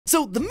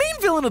So the main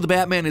villain of the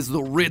Batman is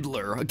the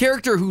Riddler, a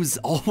character who's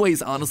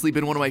always honestly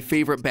been one of my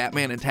favorite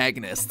Batman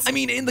antagonists. I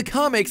mean, in the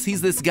comics,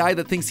 he's this guy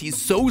that thinks he's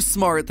so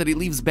smart that he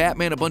leaves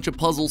Batman a bunch of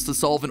puzzles to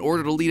solve in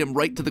order to lead him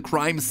right to the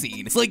crime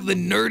scene. It's like the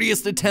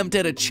nerdiest attempt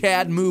at a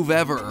Chad move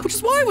ever, which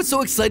is why I was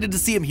so excited to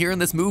see him here in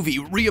this movie,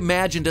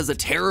 reimagined as a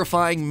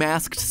terrifying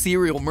masked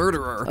serial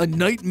murderer, a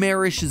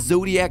nightmarish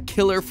Zodiac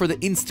killer for the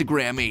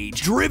Instagram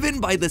age,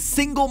 driven by the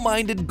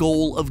single-minded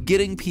goal of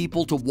getting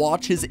people to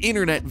watch his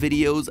internet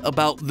videos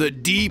about the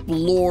deep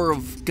lore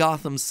of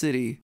Gotham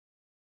City.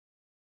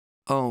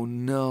 Oh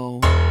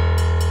no.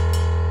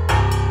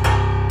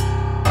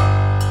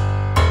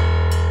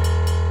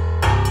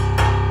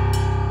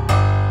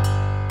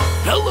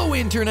 Hello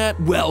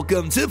Internet,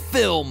 welcome to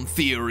Film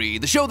Theory,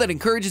 the show that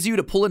encourages you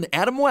to pull an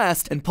Adam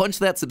West and punch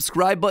that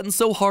subscribe button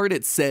so hard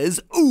it says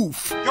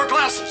oof. Your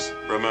glasses!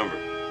 Remember,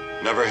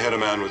 never hit a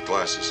man with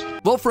glasses.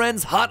 Well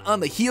friends, hot on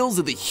the heels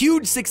of the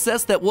huge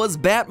success that was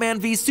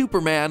Batman v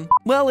Superman,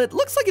 well, it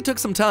looks like it took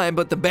some time,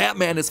 but the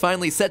Batman is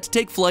finally set to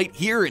take flight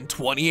here in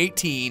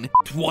 2019,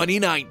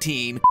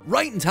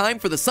 right in time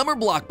for the summer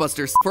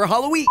blockbusters for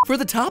Halloween. For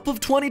the top of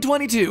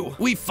 2022,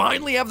 we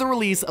finally have the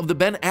release of the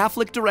Ben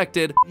Affleck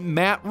directed,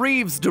 Matt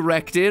Reeves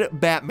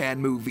directed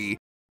Batman movie.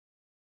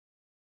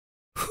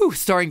 Whew,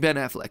 starring Ben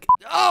Affleck.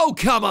 Oh,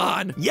 come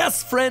on!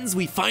 Yes, friends,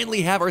 we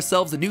finally have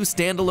ourselves a new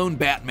standalone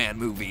Batman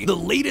movie. The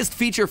latest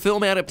feature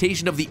film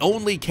adaptation of the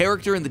only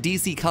character in the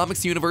DC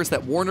Comics universe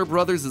that Warner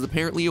Brothers is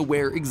apparently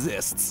aware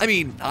exists. I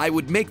mean, I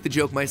would make the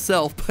joke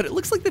myself, but it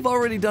looks like they've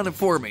already done it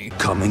for me.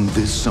 Coming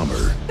this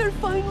summer. They're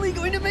finally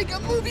going to make a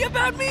movie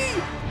about me!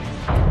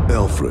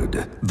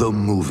 Alfred, the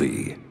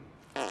movie.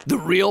 The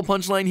real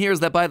punchline here is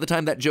that by the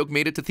time that joke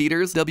made it to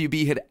theaters,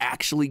 WB had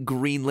actually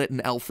greenlit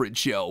an Alfred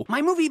show.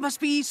 My movie must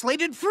be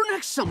slated for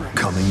next summer.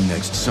 Coming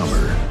next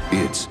summer,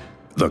 it's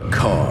The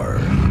Car.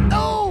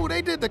 Oh,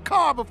 they did The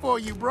Car before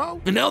you,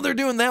 bro. And now they're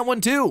doing that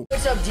one too.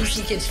 What's up,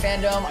 DC Kids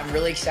fandom? I'm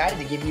really excited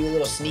to give you a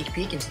little sneak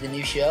peek into the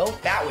new show,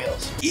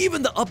 Batwheels.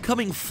 Even the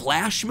upcoming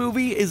Flash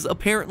movie is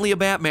apparently a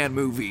Batman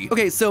movie.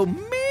 Okay, so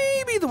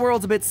maybe the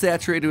world's a bit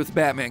saturated with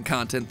Batman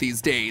content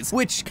these days,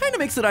 which kind of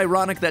makes it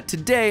ironic that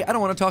today I don't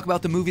want to talk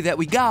about the movie that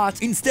we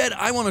got. Instead,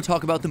 I want to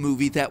talk about the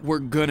movie that we're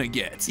gonna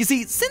get. You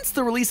see, since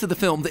the release of the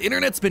film, the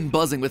internet's been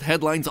buzzing with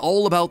headlines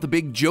all about the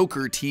big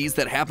Joker tease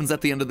that happens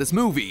at the end of this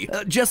movie.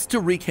 Just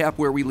to recap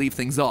where we leave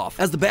things off.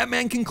 As the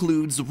Batman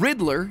concludes,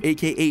 Riddler,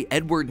 aka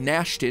Edward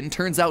Nashton,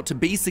 turns out to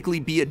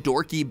basically be a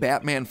dorky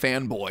Batman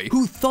fanboy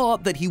who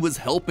thought that he was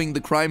helping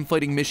the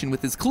crime-fighting mission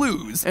with his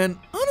clues. And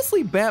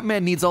honestly,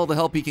 Batman needs all the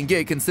help he can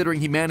get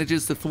considering he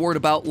manages to thwart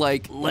about,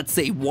 like, let's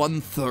say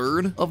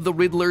 1/3 of the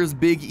Riddler's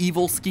big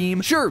evil scheme.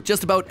 Sure,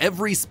 just about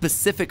every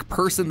specific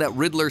person that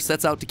Riddler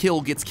sets out to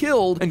kill gets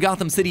killed, and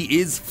Gotham City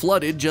is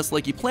flooded just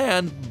like he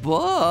planned,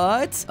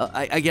 but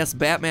I guess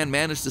Batman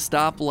managed to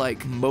stop,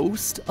 like,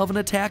 most of an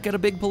attack at a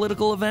big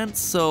political event,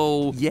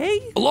 so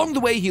yay? Along the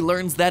way, he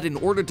learns that in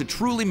order to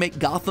truly make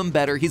Gotham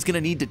better, he's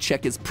gonna need to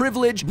check his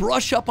privilege,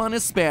 brush up on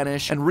his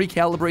Spanish, and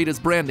recalibrate his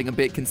branding a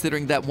bit,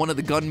 considering that one of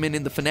the gunmen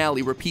in the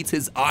finale repeats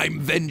his "I'm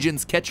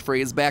vengeance" catchphrase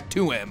back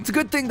to him. It's a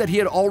good thing that he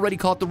had already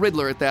caught the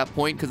Riddler at that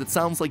point, because it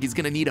sounds like he's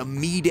gonna need a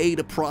me day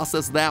to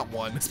process that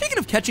one. Speaking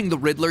of catching the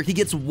Riddler, he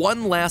gets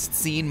one last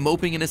scene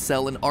moping in his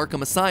cell in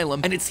Arkham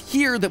Asylum, and it's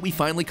here that we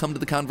finally come to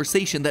the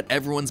conversation that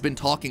everyone's been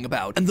talking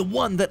about, and the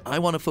one that I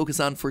want to focus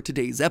on for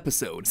today's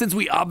episode. Since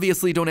we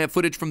obviously don't have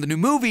footage from the new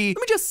movie,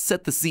 let me just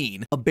set the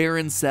scene. A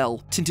barren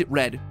cell, tinted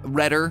red.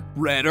 Redder?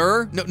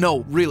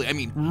 No, really, I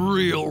mean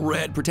real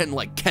red, pretending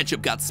like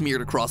ketchup got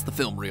smeared across the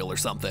film reel or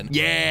something.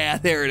 Yeah,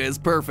 there it is,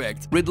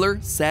 perfect. Riddler,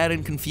 sad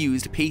and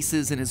confused,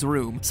 paces in his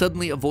room.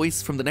 Suddenly, a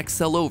voice from the next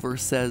cell over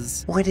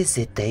says, "What is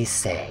it they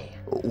say?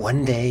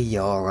 One day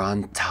you're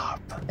on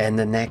top, and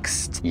the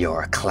next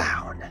you're a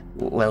clown.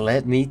 Well,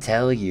 let me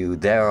tell you,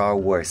 there are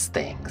worse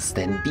things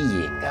than being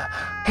a...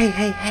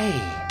 Hey,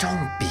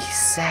 don't be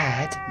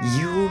sad.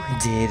 You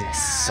did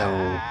so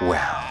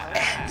well.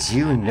 And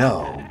you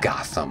know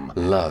Gotham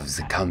loves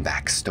a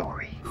comeback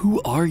story." Who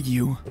are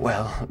you?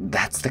 Well,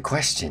 that's the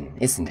question,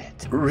 isn't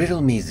it?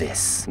 Riddle me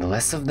this. The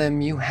less of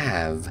them you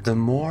have, the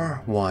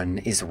more one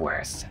is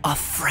worth. A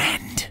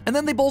friend. And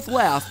then they both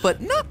laugh, but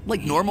not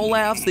like normal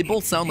laughs. They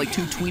both sound like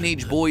two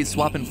teenage boys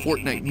swapping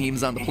Fortnite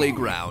memes on the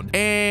playground.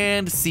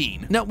 And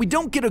scene. Now, we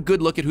don't get a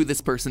good look at who this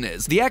person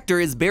is. The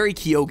actor is Barry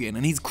Keoghan,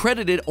 and he's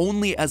credited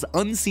only as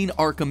unseen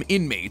Arkham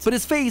inmate, but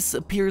his face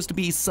appears to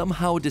be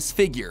somehow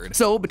disfigured.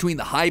 So, between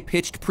the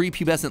high-pitched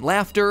prepubescent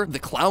laughter, the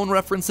clown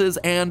references,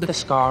 and The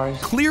scars.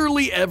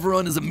 clearly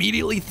everyone is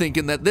immediately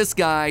thinking that this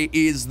guy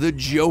is the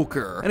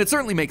Joker. And it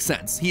certainly makes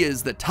sense. He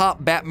is the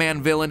top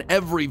Batman villain.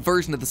 Every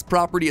version of this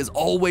property is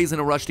always in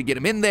a rush to get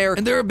him in there,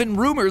 and there have been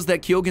rumors rumors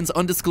that Kyogen's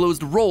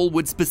undisclosed role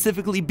would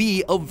specifically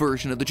be a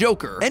version of the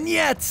Joker. And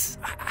yet,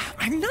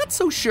 I'm not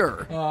so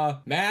sure.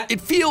 Matt? It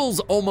feels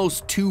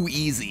almost too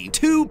easy,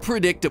 too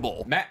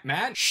predictable.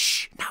 Matt?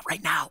 Shh, not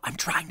right now. I'm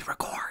trying to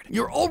record.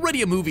 You're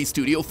already a movie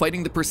studio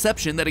fighting the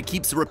perception that it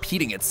keeps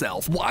repeating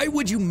itself. Why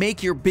would you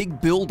make your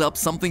big build-up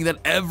something that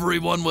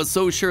everyone was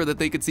so sure that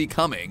they could see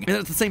coming? And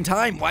at the same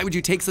time, why would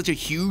you take such a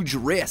huge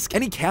risk?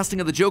 Any casting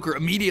of the Joker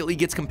immediately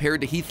gets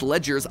compared to Heath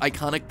Ledger's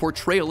iconic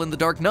portrayal in The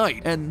Dark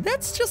Knight, and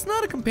that's just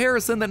not a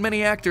comparison that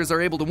many actors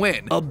are able to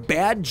win. A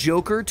bad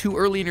Joker too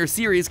early in your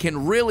series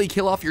can really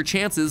kill off your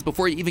chances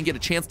before you even get a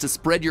chance to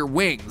spread your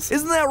wings.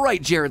 Isn't that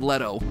right, Jared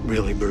Leto?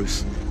 Really,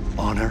 Bruce?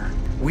 Honor?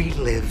 We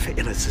live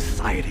in a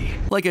society.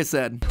 Like I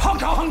said,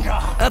 Honka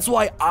honka! that's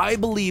why I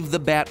believe the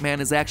Batman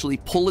is actually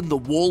pulling the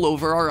wool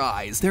over our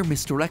eyes. They're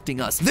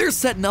misdirecting us. They're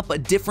setting up a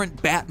different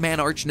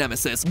Batman arch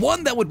nemesis,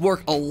 one that would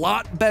work a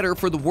lot better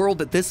for the world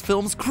that this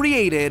film's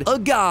created, a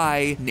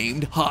guy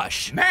named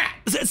Hush. Matt!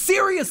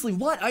 Seriously,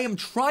 what? I am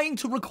trying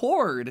to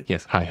record.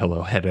 Yes, hi,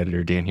 hello, head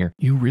editor Dan here.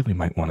 You really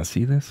might want to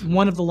see this.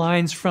 One of the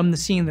lines from the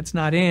scene that's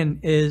not in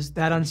is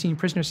that unseen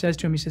prisoner says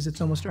to him, he says,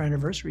 "It's almost our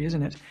anniversary,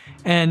 isn't it?"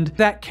 And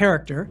that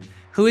character,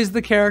 who is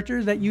the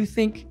character that you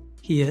think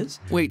he is?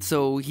 Wait,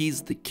 so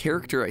he's the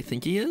character I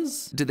think he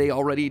is? Did they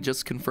already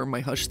just confirm my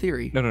Hush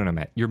theory? No,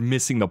 Matt, you're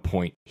missing the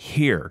point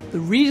here. The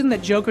reason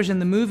that Joker's in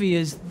the movie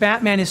is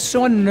Batman is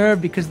so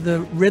unnerved because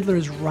the Riddler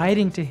is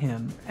writing to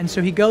him. And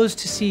so he goes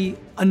to see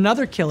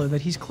another killer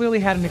that he's clearly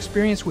had an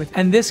experience with.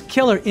 And this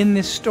killer in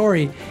this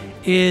story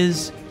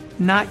is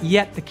not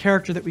yet the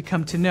character that we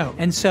come to know.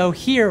 And so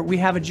here we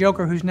have a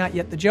Joker who's not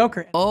yet the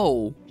Joker.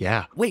 Oh.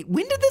 Yeah. Wait,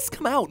 when did this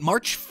come out?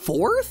 March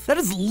 4th? That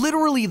is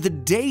literally the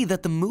day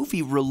that the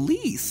movie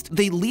released.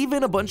 They leave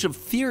in a bunch of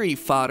theory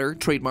fodder,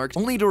 trademarked,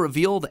 only to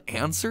reveal the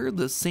answer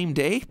the same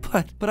day?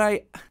 But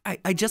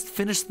I just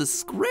finished the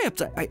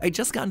script. I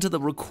just got into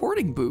the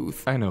recording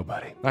booth. I know,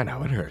 buddy. I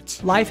know, it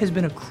hurts. Life has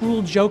been a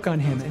cruel joke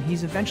on him, and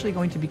he's eventually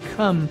going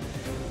to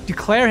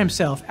declare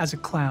himself as a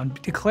clown,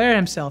 declare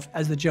himself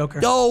as the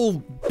Joker.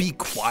 Oh, be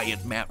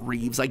quiet, Matt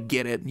Reeves. I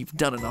get it. You've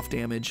done enough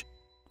damage.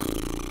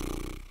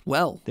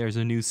 Well, There's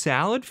a new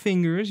salad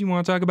fingers. You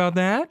want to talk about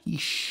that? he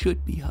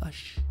should be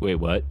Hush. Wait,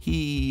 what?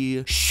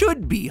 He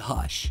should be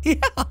Hush. Yeah,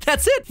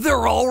 that's it.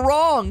 They're all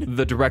wrong.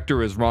 The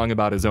director is wrong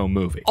about his own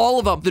movie. All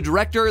of them, the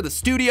director, the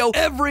studio,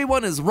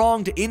 everyone is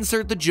wrong to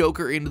insert the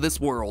Joker into this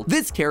world.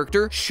 This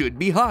character should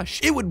be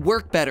Hush. It would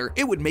work better.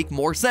 It would make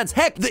more sense.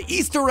 Heck, the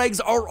Easter eggs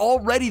are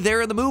already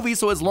there in the movie,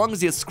 so as long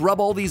as you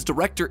scrub all these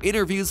director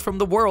interviews from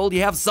the world,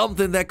 you have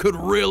something that could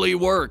really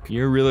work.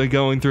 You're really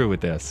going through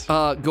with this.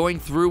 Going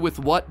through with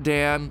what,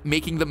 Dan?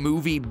 Making the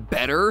movie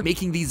better?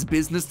 Making these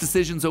business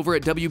decisions over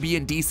at WB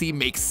and DC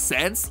make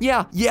sense?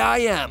 Yeah, I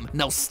am.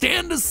 Now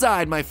stand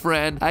aside, my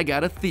friend. I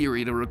got a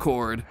theory to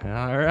record.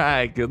 All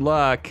right, good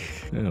luck.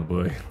 Oh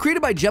boy.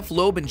 Created by Jeff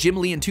Loeb and Jim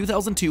Lee in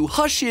 2002,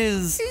 Hush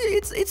is...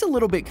 It's a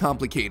little bit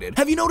complicated.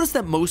 Have you noticed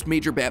that most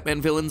major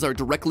Batman villains are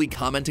directly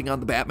commenting on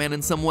the Batman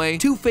in some way?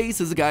 Two-Face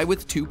is a guy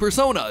with two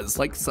personas,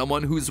 like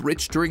someone who's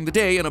rich during the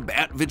day and a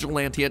bat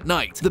vigilante at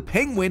night. The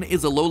Penguin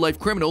is a low-life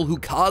criminal who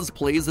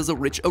cosplays as a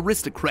rich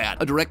aristocrat,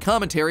 a direct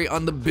commentary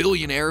on the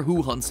billionaire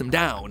who hunts him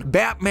down.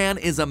 Batman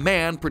is a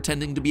man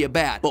pretending to be a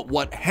bat, but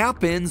what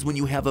happens when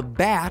you have a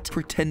bat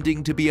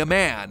pretending to be a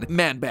man?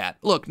 Man-Bat.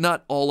 Look,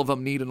 not all of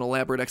them need an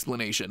elaborate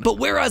explanation. But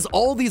whereas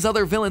all these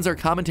other villains are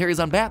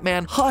commentaries on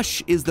Batman,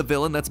 Hush is the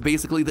villain that's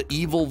basically the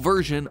evil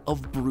version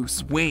of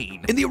Bruce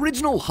Wayne. In the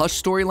original Hush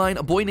storyline,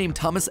 a boy named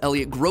Thomas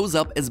Elliot grows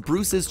up as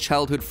Bruce's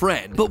childhood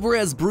friend. But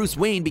whereas Bruce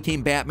Wayne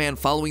became Batman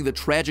following the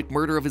tragic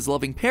murder of his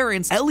loving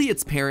parents,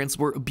 Elliot's parents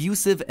were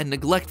abusive and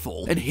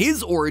neglectful, and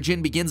his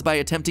origin begins by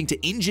attempting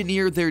to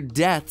engineer their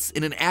deaths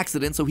in an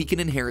accident so he can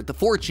inherit the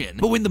fortune.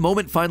 But when the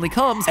moment finally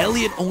comes,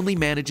 Elliot only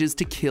manages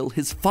to kill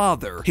his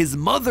father. His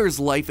mother's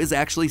life is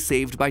actually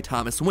saved by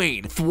Thomas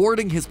Wayne,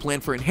 thwarting his plan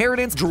for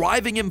inheritance,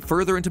 driving him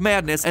further into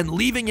madness, and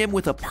leaving him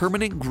with a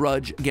permanent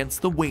grudge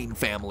against the Wayne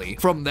family.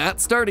 From that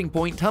starting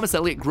point, Thomas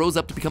Elliot grows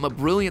up to become a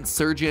brilliant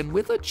surgeon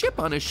with a chip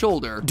on his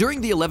shoulder.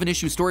 During the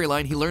 11-issue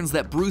storyline, he learns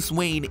that Bruce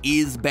Wayne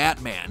is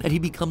Batman, and he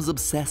becomes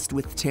obsessed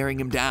with tearing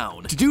him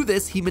down. To do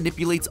this, he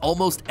manipulates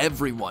almost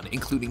everyone,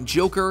 including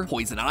Joker,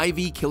 Poison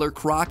Ivy, Killer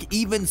Croc,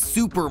 even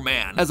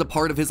Superman, as a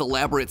part of his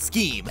elaborate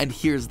scheme. And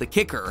here's the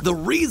kicker. The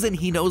reason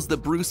he knows the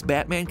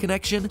Bruce-Batman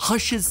connection?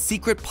 Hush's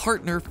secret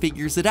partner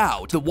figures it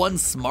out. The one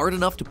smart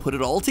enough to put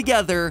it all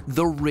together,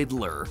 the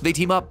Riddler. They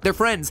team up, they're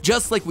friends,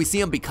 just like we see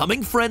them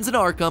becoming friends in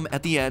Arkham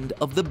at the end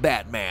of The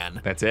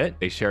Batman. That's it?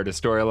 They shared a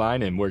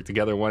storyline and worked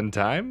together one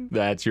time?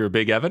 That's your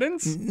big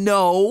evidence?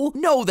 No,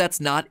 that's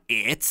not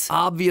it.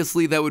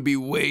 Obviously, that would be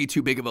way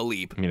too big of a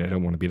leap. I mean, I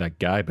don't want to be that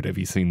guy, but stupid. Have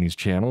you seen these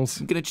channels?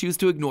 I'm gonna choose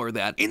to ignore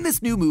that. In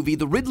this new movie,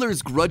 the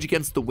Riddler's grudge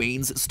against the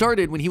Waynes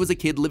started when he was a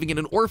kid living in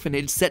an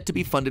orphanage set to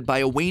be funded by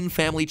a Wayne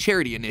family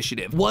charity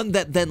initiative, one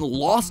that then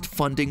lost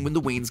funding when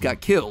the Waynes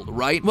got killed,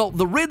 right? Well,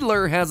 the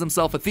Riddler has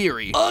himself a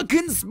theory, a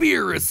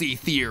conspiracy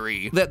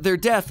theory, that their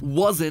death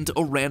wasn't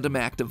a random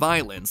act of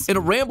violence. In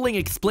a rambling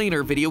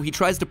explainer video, he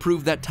tries to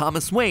prove that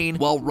Thomas Wayne,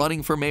 while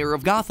running for mayor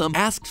of Gotham,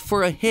 asked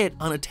for a hit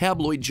on a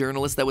tabloid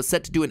journalist that was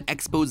set to do an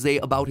expose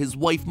about his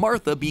wife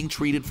Martha being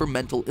treated for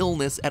mental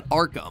illness at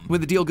Arkham. When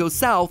the deal goes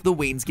south, the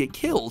Waynes get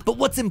killed. But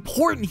what's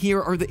important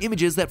here are the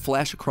images that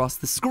flash across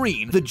the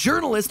screen. The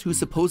journalist who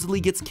supposedly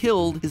gets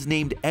killed is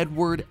named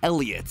Edward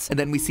Elliot, and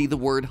then we see the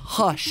word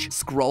hush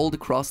scrawled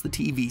across the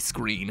TV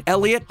screen.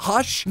 Elliot,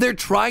 hush? They're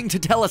trying to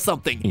tell us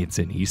something. It's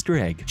an Easter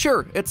egg.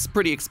 Sure, it's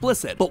pretty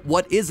explicit, but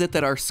what is it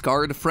that our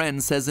scarred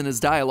friend says in his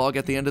dialogue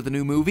at the end of the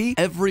new movie?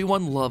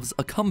 Everyone loves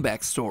a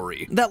comeback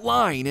story. That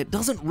line, it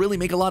doesn't really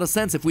make a lot of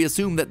sense if we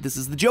assume that this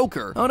is the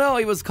Joker. Oh no,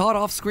 he was caught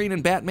off screen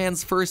in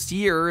Batman's first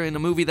year in a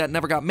movie that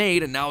never got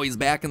made, and now he's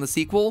back in the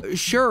sequel?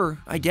 Sure,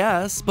 I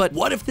guess, but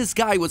what if this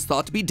guy was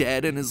thought to be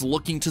dead and is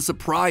looking to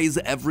surprise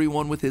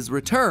everyone with his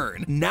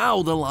return?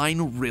 Now the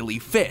line really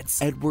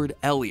fits. Edward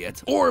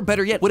Elliot. Or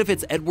better yet, what if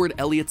it's Edward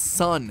Elliot's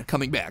son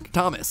coming back?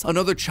 Thomas,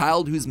 another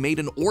child who's made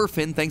an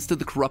orphan thanks to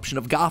the corruption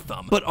of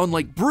Gotham. But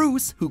unlike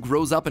Bruce, who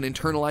grows up and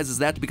internalizes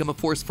that to become a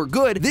force for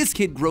good, this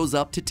kid grows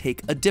up to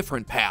take a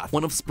different path,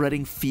 one of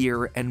spreading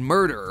fear and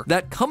murder.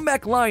 That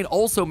comeback line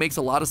also makes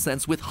a lot of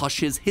sense with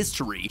Hush's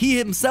history. He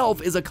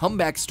himself is a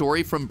comeback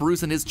story from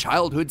Bruce and his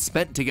childhood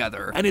spent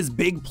together, and his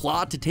big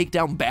plot to take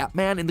down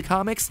Batman in the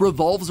comics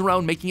revolves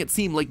around making it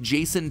seem like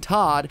Jason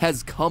Todd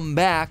has come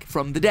back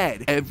from the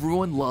dead.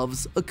 Everyone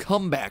loves a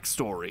comeback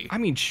story. I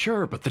mean,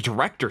 sure, but the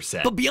director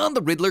said. But beyond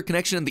the Riddler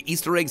connection and the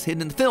Easter eggs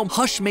hidden in the film,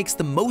 Hush makes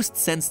the most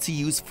sense to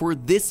use for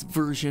this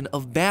version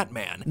of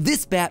Batman.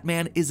 This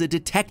Batman is a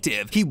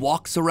detective. He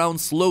walks around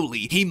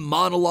slowly. He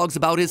monologues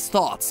about his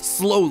thoughts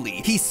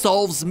slowly. He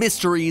solves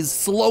mysteries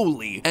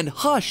slowly. And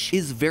Hush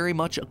is very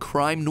much a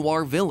crime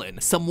noir villain,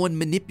 someone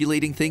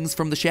manipulating things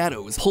from the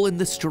shadows, pulling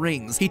the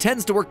strings. He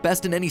tends to work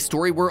best in any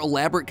story where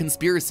elaborate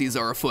conspiracies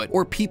are afoot,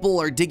 or people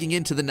are digging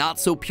into the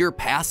not-so-pure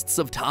pasts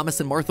of Thomas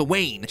and Martha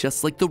Wayne,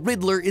 just like the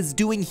Riddler is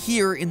doing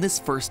here in this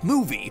first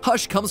movie.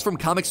 Hush comes from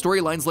comic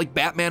storylines like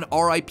Batman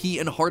R.I.P.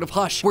 and Heart of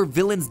Hush, where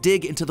villains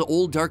dig into the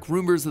old dark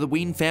rumors of the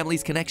Wayne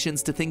family's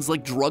connections to things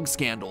like drug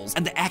scandals,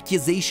 and the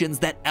accusations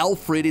that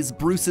Alfred is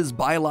Bruce's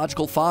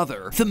biological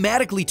father.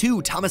 Thematically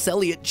too, Thomas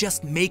Elliot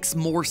just makes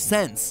more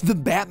sense. The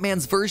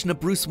Batman's version of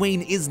Bruce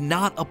Wayne is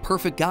not a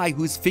perfect guy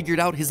who's figured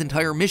out his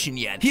entire mission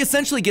yet. He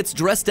essentially gets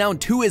dressed down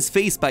to his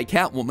face by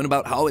Catwoman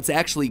about how it's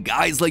actually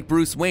guys like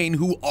Bruce Wayne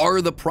who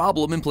are the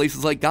problem in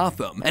places like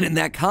Gotham. And in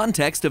that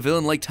context, a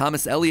villain like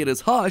Thomas Elliot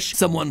as Hush,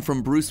 someone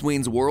from Bruce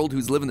Wayne's world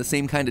who's living the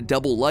same kind of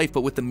double life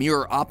but with the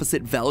mirror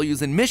opposite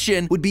values and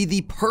mission, would be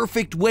the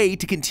perfect way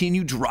to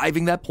continue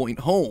driving that point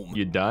home.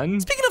 You done?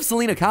 Speaking of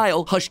Selena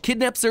Kyle, Hush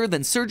kidnaps her,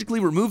 then surgically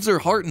removes her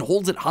heart and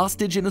holds it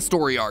hostage in a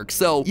story arc.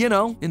 So, you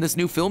know, in this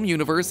new film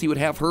universe, he would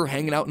have her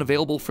hanging out and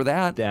available for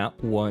that.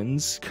 That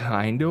one's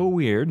kinda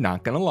weird,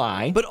 not gonna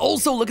lie. But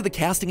also look at the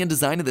casting and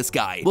design of this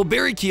guy. Well,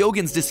 Barry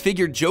Keoghan's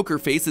disfigured Joker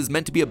face is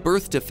meant to be a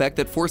birth defect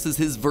that forces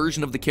his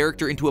version of the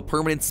character into a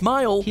permanent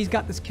smile. He's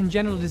got this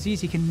congenital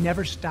disease, he can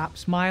never stop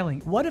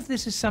smiling. What if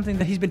this is something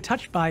that he's been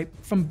touched by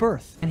from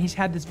birth, and he's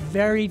had this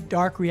very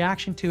dark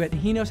reaction to it,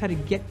 and he knows how to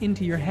get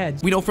into your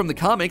heads? We know from the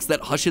comics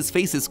that Hush's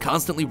face is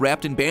constantly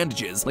wrapped in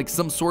bandages, like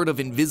some sort of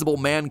Invisible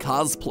Man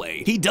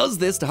cosplay. He does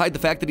this to hide the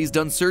fact that he's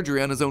done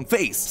surgery on his own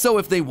face. So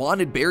if they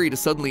wanted Barry to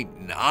suddenly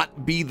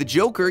not be the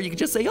Joker, you could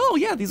just say, oh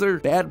yeah, these are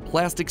bad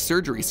plastic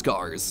surgery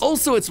scars.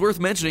 Also, it's worth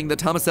mentioning that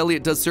Thomas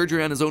Elliot does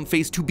surgery on his own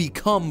face to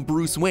become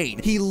Bruce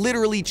Wayne. He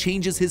literally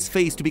changes his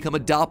face to become a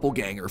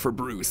doppelganger for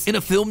Bruce. In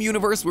a film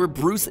universe where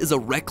Bruce is a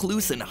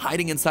recluse and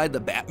hiding inside the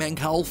Batman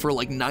cowl for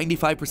like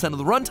 95% of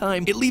the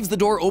runtime, it leaves the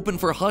door open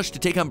for Hush to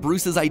take on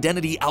Bruce's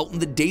identity out in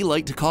the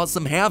daylight to cause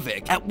some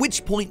havoc, at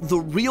which point the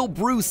real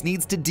Bruce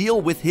needs to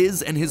deal with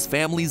his and his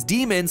family's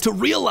demons to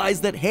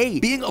realize that, hey,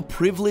 being a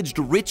privileged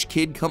rich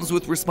kid comes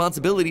with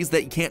responsibilities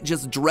that you can't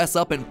just dress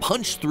up and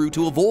punch through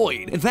to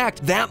avoid. In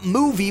fact, that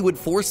movie would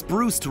force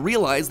Bruce to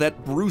realize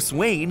that Bruce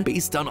Wayne,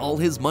 based on all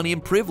his money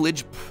and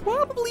privilege,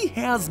 probably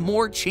has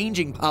more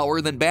changing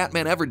power than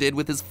Batman ever did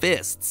with his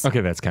fists.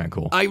 Okay, that's kind of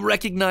cool. I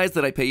recognize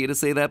that I pay you to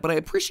say that, but I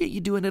appreciate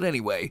you doing it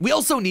anyway. We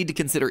also need to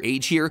consider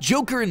age here.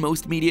 Joker in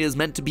most media is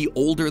meant to be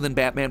older than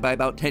Batman by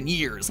about 10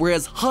 years,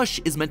 whereas Hush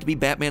is meant to be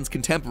Batman's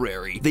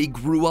contemporary. They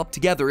grew up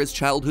together as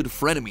childhood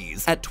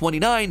frenemies. At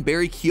 29,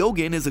 Barry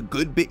Keoghan is a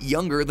good bit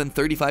younger than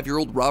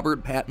 35-year-old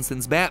Robert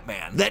Pattinson's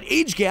Batman. That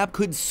age gap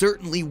could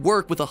certainly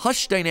work with a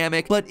Hush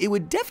dynamic, but it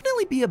would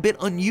definitely be a bit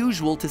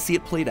unusual to see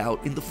it played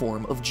out in the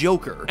form of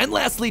Joker. And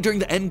lastly, during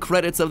the end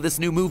credits of this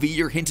new movie,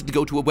 you're hinted to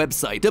go to a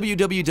website,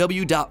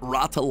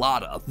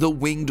 www.ratalata, the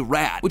winged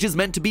rat, which is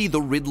meant to be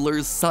the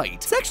Riddler's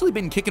site. It's actually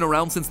been kicking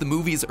around since the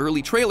movie's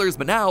early trailers,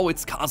 but now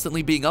it's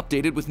constantly being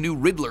updated with new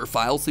Riddler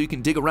files so you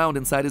can dig around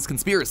inside his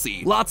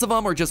conspiracy. Lots of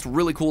them are just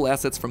really cool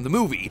assets from the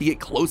movie. You get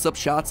close close-up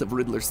shots of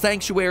Riddler's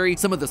sanctuary,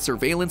 some of the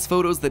surveillance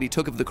photos that he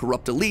took of the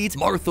corrupt elite,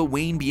 Martha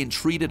Wayne being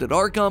treated at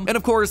Arkham, and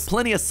of course,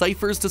 plenty of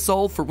ciphers to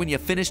solve for when you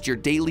finished your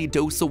daily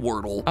dose of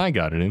Wordle. I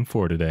got it in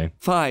 4 today.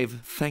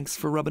 5. Thanks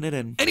for rubbing it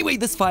in. Anyway,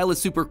 this file is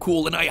super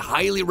cool, and I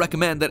highly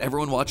recommend that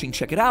everyone watching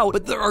check it out,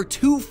 but there are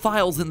 2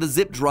 files in the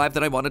zip drive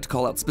that I wanted to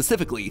call out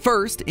specifically.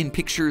 First, in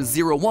picture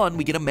 01,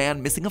 we get a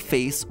man missing a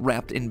face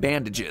wrapped in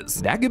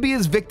bandages. That could be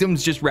his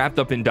victims just wrapped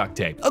up in duct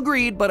tape.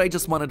 Agreed, but I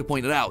just wanted to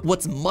point it out.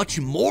 What's much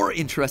more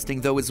interesting,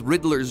 though, is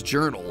Riddler's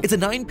journal. It's a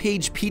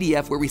 9-page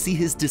PDF where we see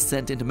his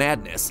descent into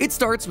madness. It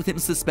starts with him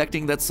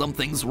suspecting that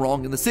something's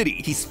wrong in the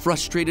city. He's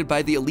frustrated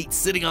by the elite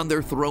sitting on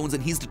their thrones,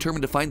 and he's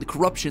determined to find the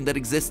corruption that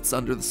exists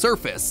under the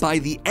surface. By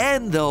the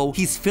end, though,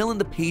 he's filling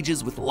the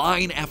pages with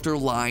line after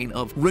line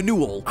of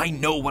renewal, I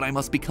know what I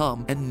must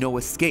become, and no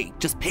escape.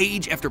 Just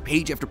page after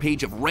page after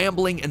page of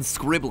rambling and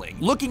scribbling.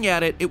 Looking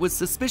at it, it was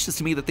suspicious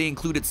to me that they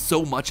included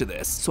so much of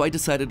this, so I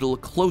decided to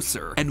look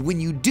closer. And when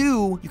you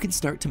do, you can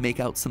start to make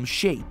out some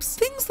shapes.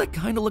 Things that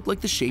kind of look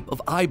like the shape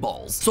of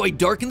eyeballs. So I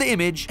darken the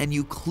image, and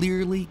you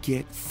clearly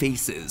get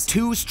faces.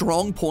 2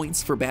 strong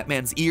points for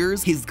Batman's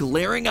ears, his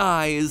glaring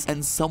eyes,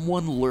 and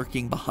someone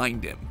lurking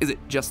behind him. Is it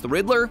just the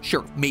Riddler?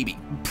 Sure, maybe,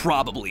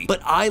 probably.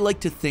 But I like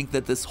to think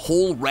that this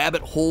whole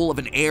rabbit hole of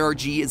an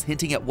ARG is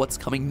hinting at what's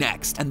coming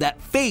next. And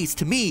that face,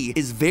 to me,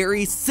 is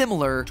very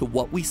similar to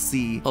what we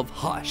see of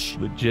Hush.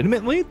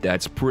 Legitimately,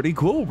 that's pretty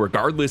cool,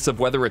 regardless of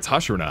whether it's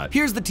Hush or not.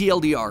 Here's the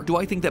TLDR. Do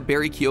I think that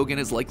Barry Keoghan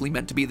is likely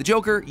meant to be the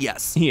Joker?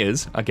 Yes. He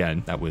is.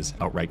 Again, that was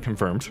outright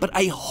confirmed. But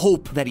I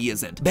hope that he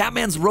isn't.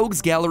 Batman's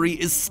rogues gallery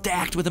is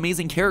stacked with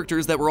amazing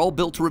characters that were all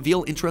built to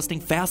reveal interesting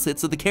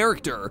facets of the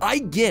character. I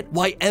get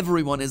why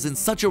everyone is in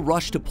such a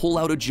rush to pull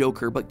out a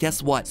Joker, but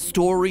guess what?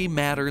 Story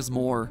matters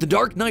more. The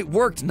Dark Knight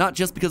worked not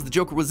just because the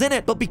Joker was in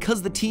it, but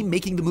because the team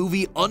making the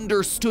movie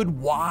understood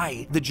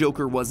why the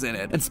Joker was in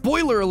it. And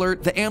spoiler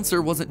alert, the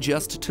answer wasn't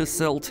just to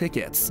sell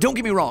tickets. Don't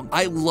get me wrong,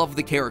 I love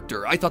the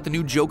character. I thought the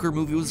new Joker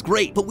movie was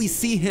great, but we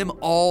see him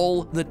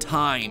all the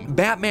time.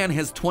 Batman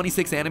has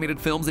 26 animated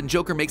films, and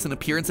Joker makes an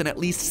appearance in at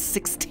least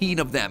 16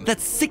 of them.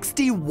 That's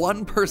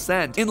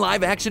 61%. In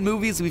live action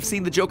movies, we've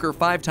seen the Joker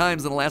 5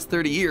 times in the last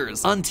 30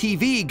 years. On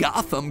TV,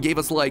 Gotham gave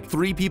us like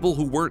 3 people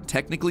who weren't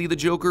technically the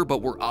Joker,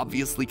 but were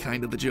obviously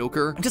kind of the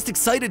Joker. I'm just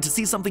excited to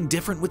see something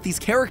different with these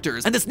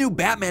characters, and this new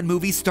Batman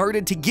movie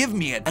started to give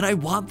me it, and I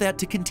want that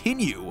to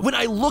continue. When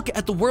I look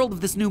at the world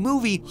of this new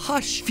movie,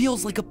 Hush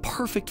feels like a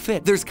perfect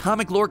fit. There's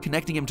comic lore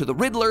connecting him to the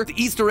Riddler.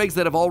 The Easter eggs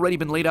that have already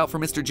been laid out for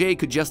Mr. J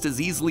could just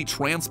as easily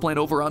transplant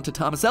over onto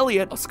Thomas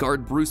Elliot, a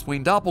scarred Bruce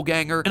Wayne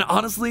doppelganger, and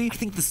honestly, I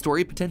think the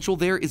story potential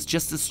there is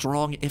just as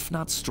strong, if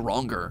not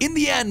stronger. In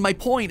the end, my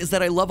point is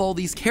that I love all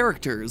these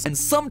characters, and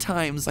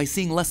sometimes by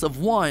seeing less of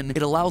one,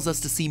 it allows us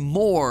to see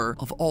more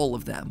of all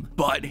of them.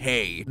 But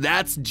hey,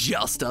 that's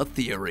just a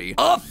theory.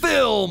 A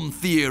film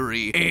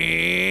theory.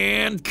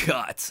 And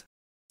cut.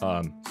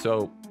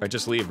 So I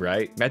just leave,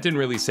 right? Matt didn't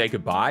really say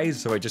goodbye,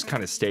 so I just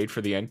kind of stayed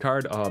for the end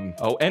card.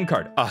 Oh, end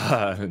card.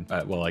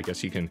 Well, I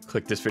guess you can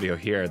click this video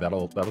here.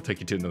 That'll take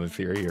you to another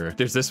theory, or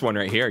there's this one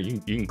right here. You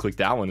can click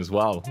that one as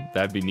well.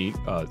 That'd be neat.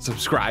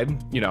 Subscribe,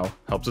 you know,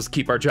 helps us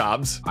keep our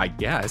jobs. I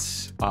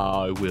guess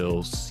I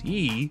will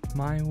see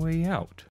my way out.